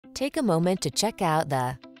Take a moment to check out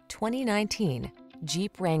the 2019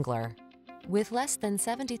 Jeep Wrangler. With less than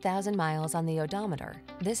 70,000 miles on the odometer,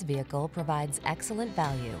 this vehicle provides excellent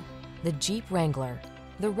value. The Jeep Wrangler,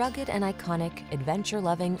 the rugged and iconic,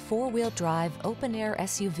 adventure-loving four-wheel drive open-air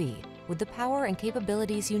SUV with the power and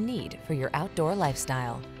capabilities you need for your outdoor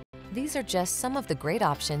lifestyle. These are just some of the great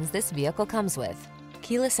options this vehicle comes with: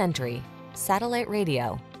 keyless entry, satellite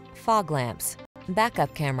radio, fog lamps,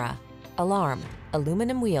 backup camera, alarm,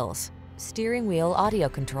 aluminum wheels, steering wheel audio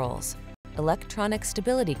controls, electronic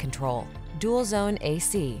stability control, dual zone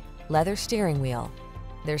AC, leather steering wheel.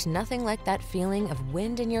 There's nothing like that feeling of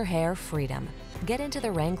wind in your hair freedom. Get into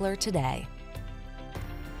the Wrangler today.